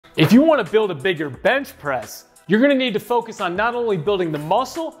If you want to build a bigger bench press, you're going to need to focus on not only building the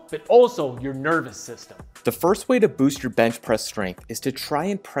muscle, but also your nervous system. The first way to boost your bench press strength is to try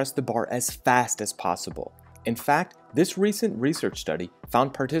and press the bar as fast as possible. In fact, this recent research study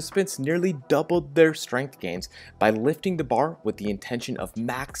found participants nearly doubled their strength gains by lifting the bar with the intention of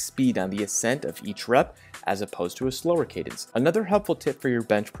max speed on the ascent of each rep as opposed to a slower cadence. Another helpful tip for your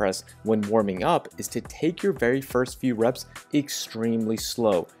bench press when warming up is to take your very first few reps extremely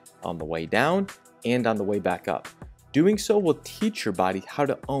slow on the way down and on the way back up. Doing so will teach your body how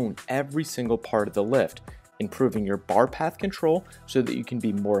to own every single part of the lift, improving your bar path control so that you can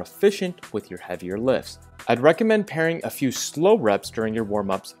be more efficient with your heavier lifts. I'd recommend pairing a few slow reps during your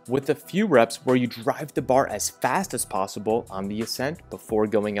warm-ups with a few reps where you drive the bar as fast as possible on the ascent before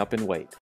going up in weight.